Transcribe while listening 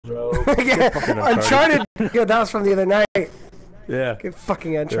Yeah, Uncharted. Yo, that was from the other night. Yeah. Get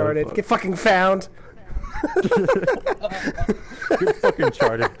fucking Uncharted. Yeah, get fucking found. Get fucking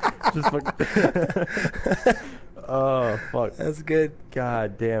Uncharted. Just fucking. Oh fuck. That's good.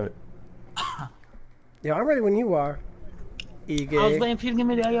 God damn it. Yo, I'm ready when you are. E-gay. I was waiting for you to give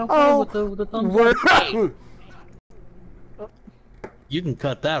me the AOK with the thumbs up. You can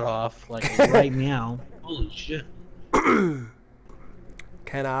cut that off, like right now. Holy shit.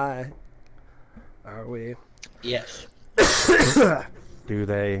 Can I? Are we? Yes. Do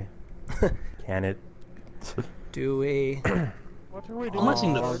they? Can it? Do we? What are we doing? I'm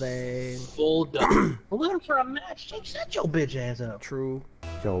watching the full double. We're looking for a match. Jake, shut your bitch ass up. True.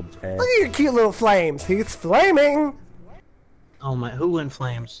 Job's ass. Look at your cute little flames. He's flaming. Oh my! Who went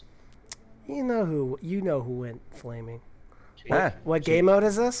flames? You know who went flaming. Ah, what game mode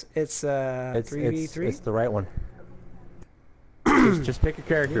is this? It's 3v3. It's the right one. just pick a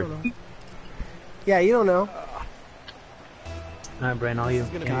character. Yeah, you don't know. Alright, Brian, all you.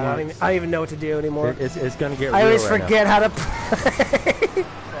 God, I don't even know what to do anymore. It's gonna get. I always real forget how to play.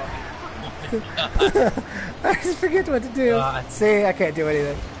 I just forget what to do. See, I can't do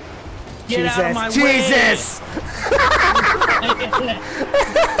anything. Get Jesus. out of my Jesus!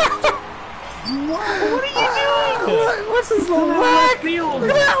 What are you doing? What's this little whack? Look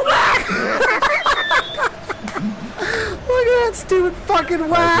at that whack! Look at that stupid fucking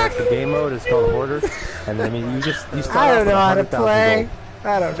whack! The game mode is called Hoarder, and then, I mean you start. I don't know how to 100,000 play. gold.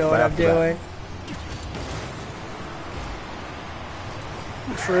 I don't know what I'm doing.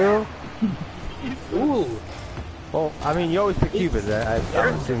 True. Ooh. Well, I mean, you always pick Cupid. I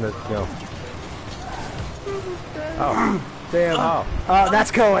assume that, you know. Oh. Damn. Oh. Oh,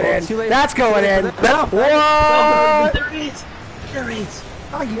 that's going in. That's going in. What? There it is. There it is.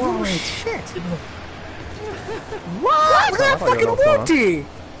 Oh, you little shit. What? Look at that fucking woofy.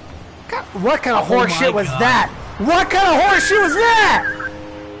 What kind of horse shit was that? What kind of horse shit was that?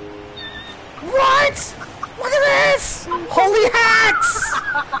 What? Look at this! Holy hacks!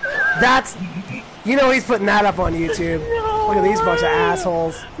 That's... You know he's putting that up on YouTube. Look at these bunch of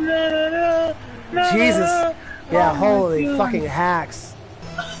assholes. Jesus. Yeah, holy fucking hacks.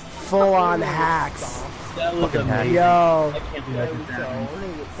 Full on hacks. That was amazing. Yo. I can't believe I did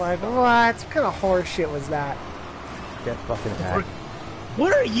that. Like, what? What kind of horse shit was that? Get fucking hacked.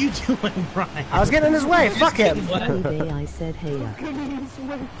 What are you doing, Brian? I was getting in his way. Fuck him. I said hey up.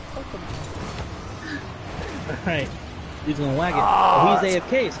 Alright. He's gonna whack it. Oh, he's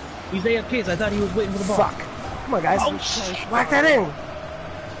AFKs. He's AFKs. I thought he was waiting for the ball. Fuck. Come on, guys. Oh, shit. Whack that in.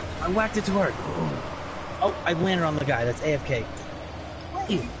 I whacked it too hard. Oh, I landed on the guy. That's AFK.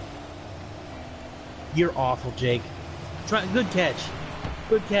 You're awful, Jake. Good catch.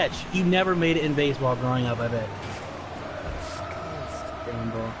 Good catch. You never made it in baseball growing up, I bet.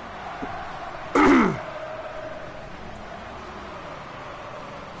 Ball.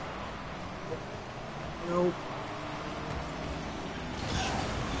 Nope.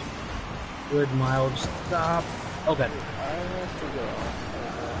 Good mild stop. Okay.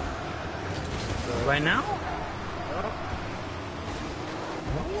 Right now?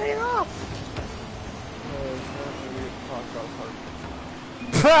 Lay it off.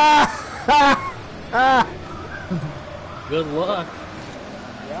 Good luck.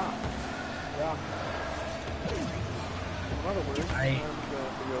 Yeah.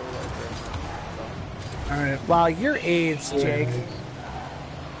 Alright. Wow, you're AIDS, Jake.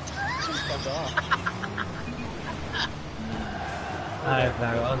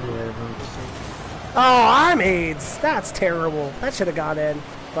 Oh, I'm AIDS. That's terrible. That should have gone in,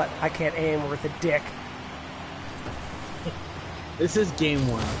 but I can't aim worth a dick. This is game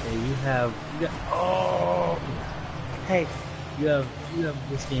one. Okay, you have. Oh. Hey. You have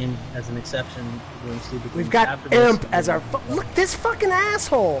this game as an exception. We've got Imp as our. Look, this fucking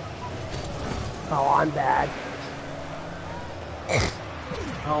asshole. Oh, I'm bad.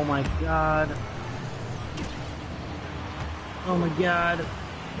 Oh my god. Oh my god.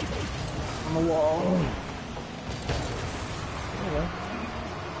 On the wall. Anyway.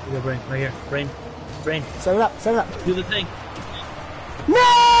 Here, Brain. Right here. Brain. Brain. Set it up. Set it up. Do the thing. No!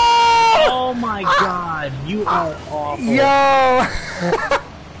 Oh my god. You are awful. Yo!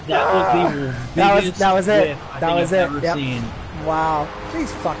 That was the biggest that was it. whiff That was it. I've ever seen. Wow.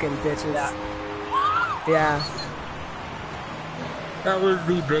 These fucking bitches. Yeah. That was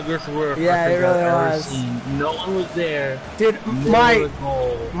the biggest whiff yeah, it really was. Seen. No one was there. Dude, my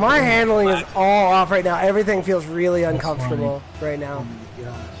handling is all off right now. Everything feels really uncomfortable right now. Oh my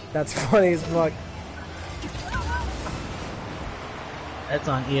gosh. That's funny as fuck. That's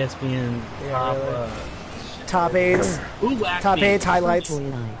on ESPN. Yeah, top, really. Top 8s. Ooh, top 8s highlights.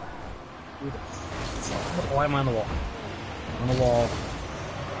 Why am I on the wall? On the wall.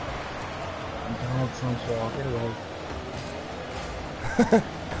 On Donald Trump's wall. Get away.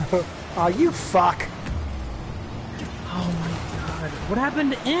 Oh, you fuck. Oh my god. What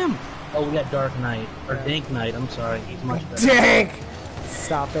happened to Imp? Oh, we got Dark Knight. Or Dank Knight, I'm sorry. He's much better. Dank!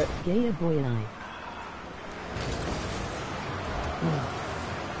 Stop it. Gay boy and I.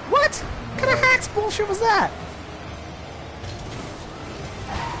 What? What kind of hacks bullshit was that?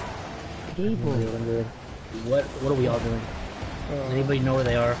 Gay boy. What are we all doing? Does anybody know where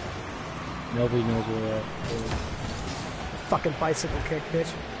they are? Nobody knows where they are. Fucking bicycle kick,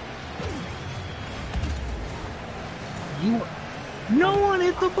 bitch. You... No one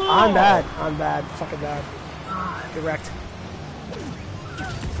hit the ball! I'm bad. I'm bad. Fucking bad. Get wrecked.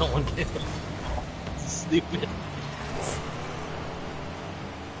 No one hit the ball. Stupid.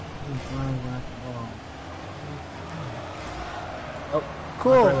 Oh,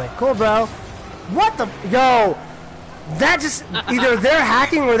 Cool. Cool, bro. What the... Yo! That just... Either they're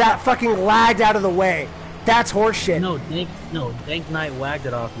hacking or that fucking lagged out of the way. That's horseshit. No, Dank Knight wagged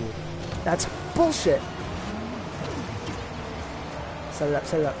it off you. That's bullshit. Set it up,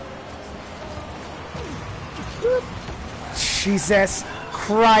 set it up. Jesus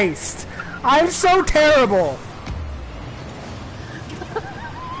Christ. I'm so terrible.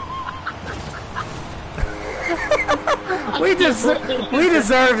 we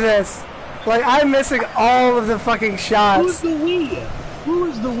deserve this. Like, I'm missing all of the fucking shots. Who's the we? Who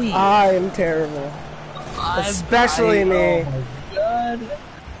is the we? I am terrible. Especially me. Oh my god.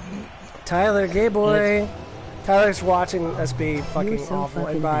 Tyler, gay boy. Tyler's watching us be fucking so awful,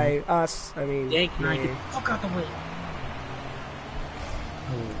 fucking and by us, I mean Dank Knight, me. get the fuck out the way.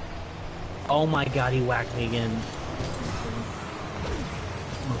 Oh my god, he whacked me again.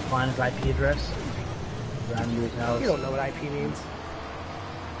 I'm gonna find his IP address. Drive him to his house. You don't know what IP means.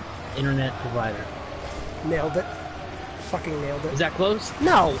 Internet provider. Nailed it. Fucking nailed it. Is that close?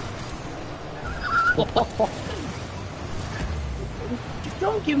 No!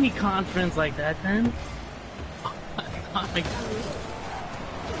 Don't give me confidence like that, then.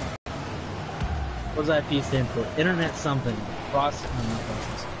 What's IP stand for? Internet something. Cross. No, not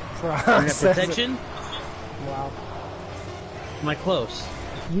process. Internet protection? Wow. Am I close?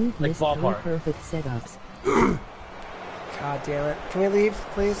 You've Like missed 3 ballpark. perfect setups. God damn it. Can we leave,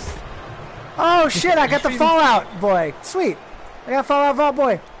 please? Oh shit, I got the Fallout boy. Sweet. I got Fallout Vault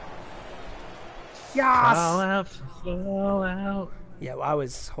boy. Yas! Fallout. Yeah, well, I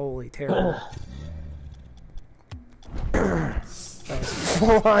was wholly terrible. That was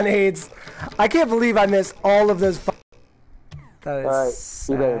full on AIDS. I can't believe I missed all of those. That is Alright,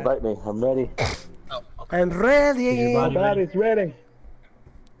 sad. you better invite me. I'm ready. I'm ready. My body's ready.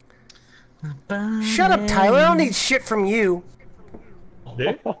 Shut up, Tyler. I don't need shit from you.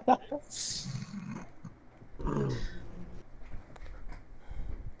 Why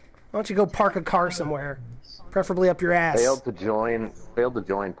don't you go park a car somewhere? Preferably up your ass. Failed to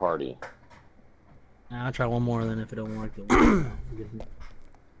join party. I'll try one more, then if it don't work,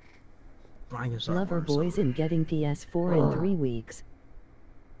 Lover boys in getting PS4 in 3 weeks.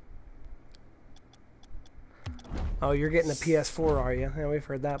 Oh, you're getting a PS4, are you? Yeah, we've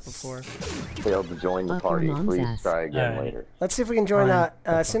heard that before. Failed to join the Up your party. mom's Please ass. try again Alright. later. Let's see if we can join Fine.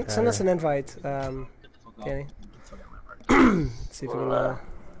 that. Send us an invite, Danny. See if we can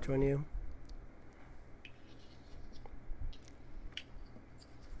join you.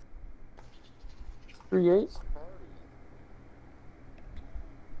 Create.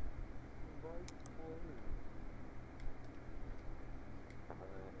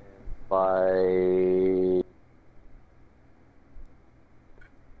 By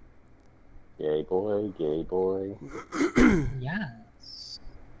gay boy, gay boy. Yes.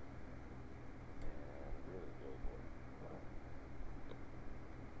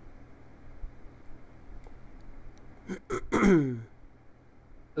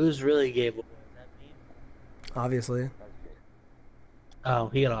 Who's really gay boy? Obviously. Oh,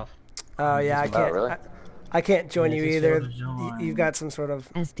 he got off. Oh yeah, I can't. really? I can't join you Yes, it's either. sort of join. You've got some sort of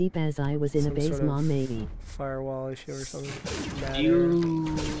As deep as I was in a Some base sort of- mom maybe. firewall issue or something.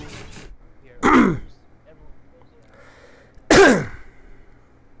 You.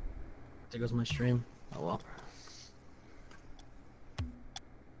 There goes my stream. Oh well.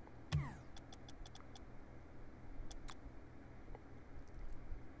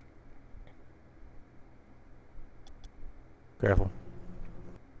 Careful.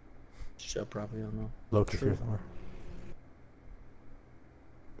 Shut probably don't know. Locust here somewhere.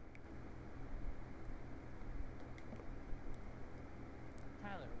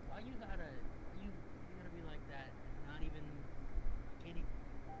 Tyler, why you gotta be like that and not even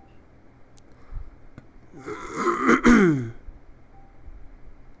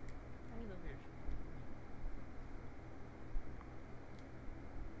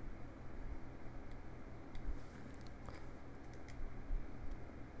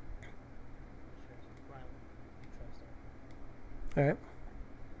All right.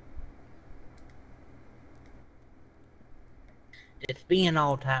 It's being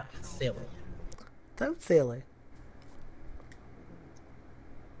all types of silly. Don't silly.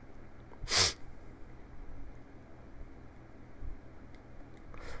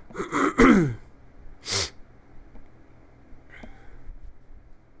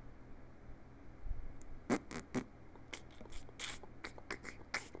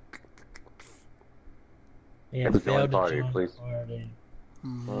 Yeah, Join failed to party, join please. party. I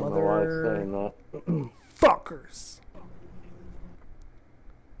don't know why it's Mother saying that. fuckers.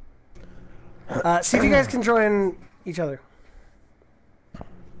 See if you guys can join each other.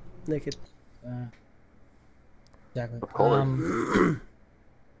 Naked. Exactly. Of course.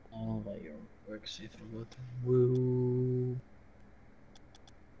 I'll let your work see if it'll go through. Woo.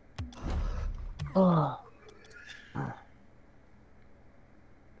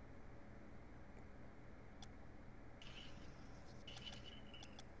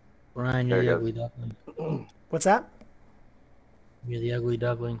 Brian, you're There the it ugly goes. duckling. What's that? You're the ugly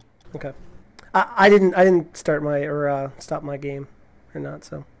duckling. Okay. I didn't start my or stop my game or not.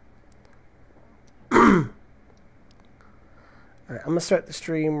 So. All right, I'm gonna start the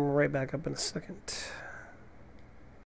stream right back up in a second.